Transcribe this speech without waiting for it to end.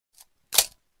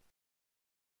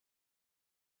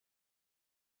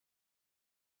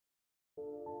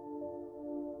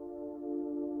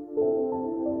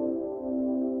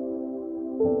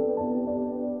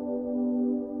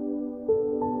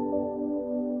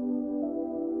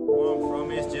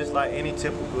It's just like any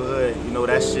typical hood, you know,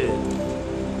 that shit,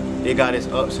 it got its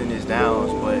ups and its downs,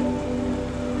 but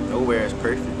nowhere is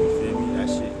perfect, you feel me? That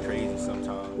shit crazy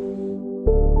sometimes.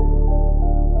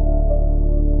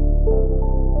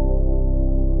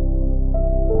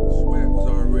 Swag was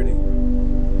already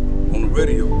on the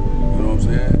radio, you know what I'm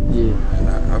saying? Yeah. And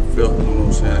I felt, you know what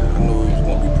I'm saying, I knew it was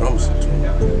gonna be promising to him,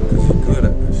 because he's good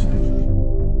at that shit.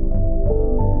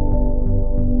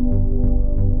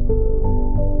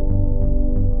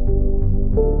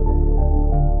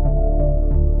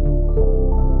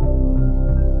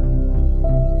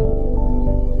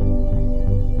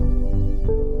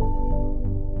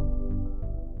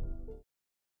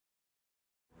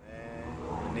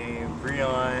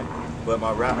 But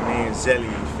my rap name is Zelly,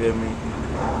 you feel me?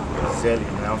 Zelly,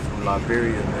 man. I'm from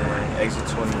Liberia, man. Exit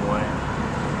 21,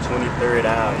 23rd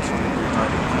Ave,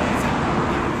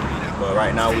 2300. But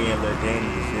right now we in Liberia,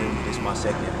 you feel me? This is my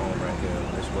second home right here.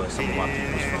 This is where some of my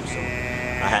people's from, so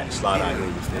I had to slide out here,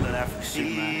 you feel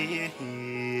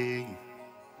me?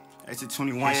 Exit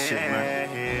 21 shit, man.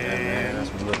 Yeah, man.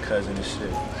 That's my little cousin and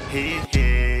shit.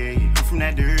 Hey, I'm from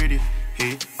that dirty.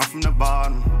 Hey, I'm from the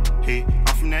bottom. Hey,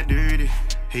 I'm from that dirty.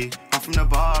 Hey, I'm from the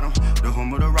bottom, the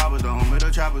home of the robbers, the home of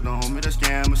the trappers, the home of the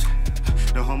scammers.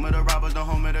 The home of the robbers, the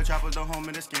home of the trappers, the home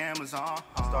of the scammers. I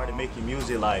started making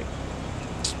music like,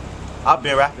 I've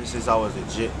been rapping since I was a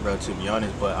jit, bro, to be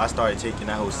honest, but I started taking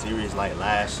that whole serious like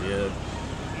last year,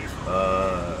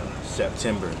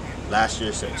 September. Last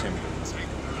year, September.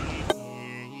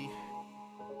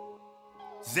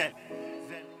 Zed.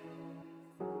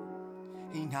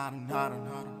 He not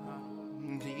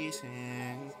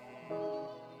listen.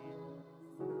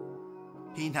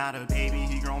 He not a baby,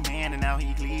 he grown man and now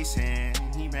he gleasing.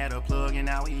 He met a plug and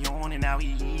now he on and now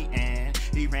he eating.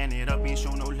 He ran it up, ain't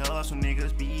show no love, so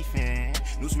niggas beefing.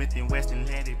 New Smith and Weston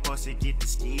let it bust it, get the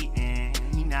skiing.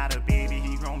 He not a baby,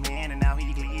 he grown man and now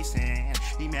he gleasing.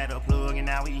 He met a plug and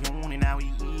now he on and now he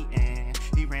eating.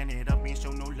 He ran it up, ain't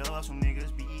show no love, so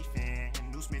niggas beefing.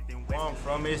 New Smith and Weston. Where I'm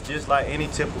from, it's just like any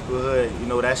typical hood, you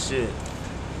know, that shit,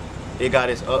 it got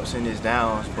its ups and its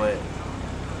downs, but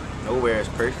nowhere is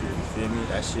perfect, you feel me?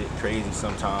 That shit crazy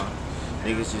sometimes.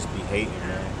 Niggas just be hating,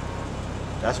 man.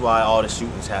 That's why all the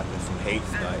shootings happen, from hate,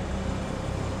 like,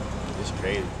 it's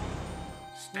crazy.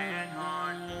 I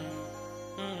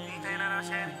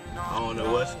don't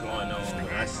know what's going on,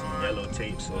 but I see yellow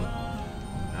tape, so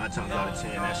 9 times out of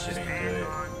 10, that shit ain't good.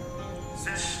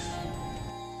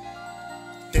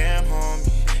 Damn, homie.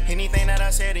 Anything that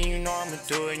I said, and you know I'ma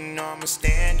do it, you know I'ma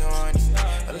stand on it.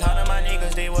 A lot of my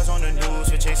niggas, they was on the news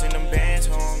for chasing them bands,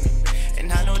 homie.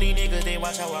 And I know these niggas, they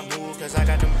watch how I move, cause I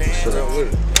got them bands on.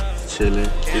 Chillin'.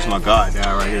 This my god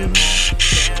guy right here, man.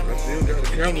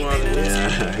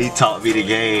 Yeah, he taught me the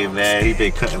game, man. He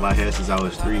been cutting my hair since I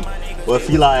was 3. What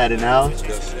feel at it now?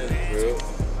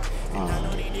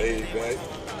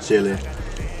 Chillin'.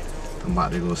 I'm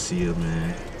about to go see him,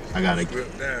 man. I gotta get.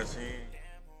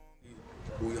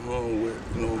 We home with,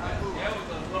 you know,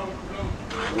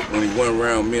 when he went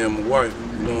around me and my wife,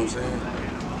 you know what I'm saying?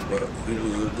 But he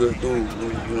was a good dude, you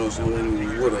know what I'm saying, when he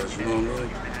was with us, you know what I mean?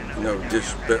 He never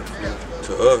disrespectful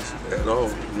to us at all,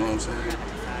 you know what I'm saying?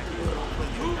 But,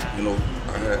 you know,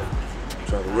 I had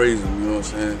tried to raise him, you know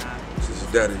what I'm saying, since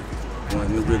his daddy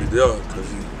wasn't really there, because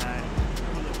he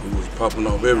was popping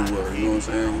off everywhere, you know what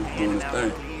I'm saying? He was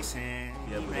doing his thing.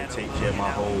 Yeah, but they take care of my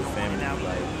whole family,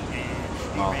 like,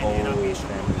 my whole family,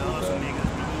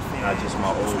 not just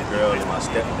my old girl and my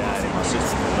stepdad and my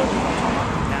sister and brother.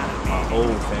 My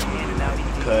whole family, like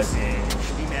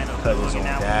cousins on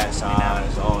dad's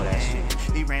side, all that shit.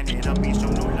 He ran it up, ain't show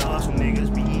no love, so niggas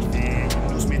beefing.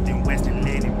 New Smith and Weston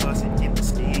let it bust it, get the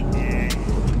skiing.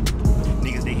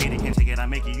 Niggas they hate it, can't take it, I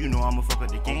make it, you know I'ma fuck up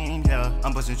the game, yeah.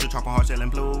 I'm busting shit, chopping hard, selling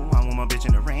blue. I want my bitch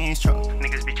in the range truck.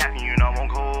 Niggas be capping, you know I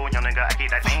won't go. Young nigga, I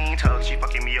get that same tuck. She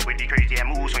fucking me up with these crazy ass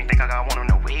moves, so you think I got one on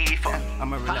the way, fuck.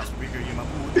 I'm a relax freaker in my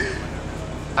booth.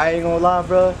 I ain't gonna lie,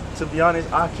 bro. To be honest,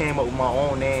 I came up with my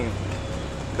own name.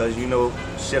 Cause you know,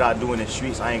 shit I do in the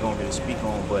streets, I ain't gonna really speak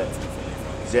on, but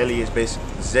Zelly is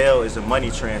basically, Zell is a money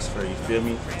transfer, you feel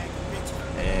me?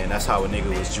 And that's how a nigga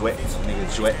was Jwet. Nigga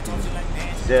Jwet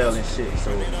Zell and shit.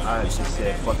 So I just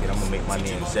said, fuck it, I'm gonna make my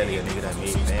name Zelly, a nigga that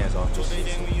made fans off this shit.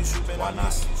 So why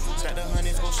not?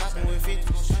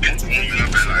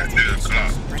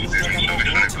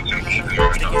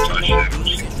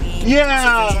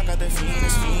 Yeah!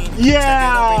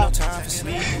 Yeah!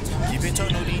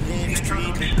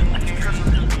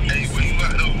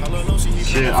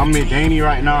 Shit, I'm in Danny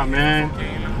right now, man.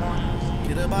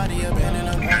 Get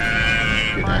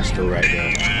that still right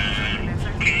there.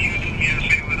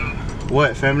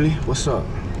 What, family? What's up?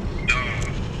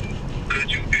 Could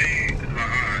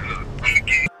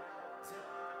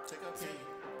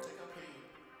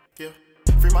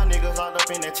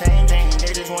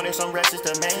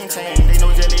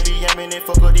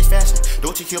fashion.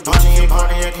 Dolce keep Dolce and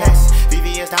Cartier class.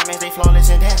 VVS diamonds, they flawless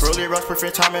and dance. Rolly Rush,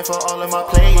 perfect timing for all of my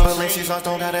plays. My laces lost,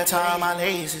 don't have to tie my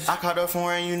laces. I caught the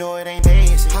foreign, you know it ain't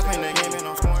basic. Hop in the game and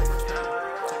I'm scoring first.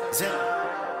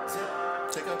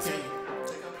 Zelly, take a peek.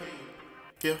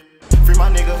 Yeah. Free my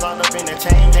niggas all up in the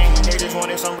chain gang. They just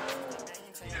wanted some.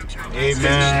 Hey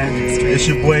man, it's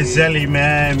your boy Zelly,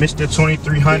 man, Mr.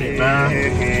 2300,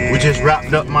 man. We just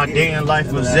wrapped up my day in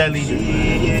life with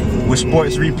Zelly with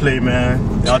Sports Replay, man.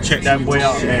 Y'all check that boy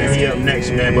out, man. He up next,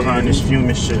 man, behind this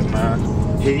fuming shit, man.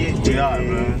 Yeah,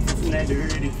 man.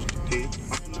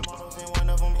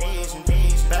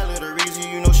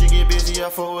 You know she get busy, I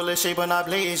full of shape but not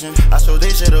blazing. I showed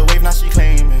this shit a wave, now she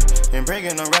claiming. And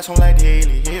bringing the rest home like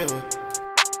daily, yeah.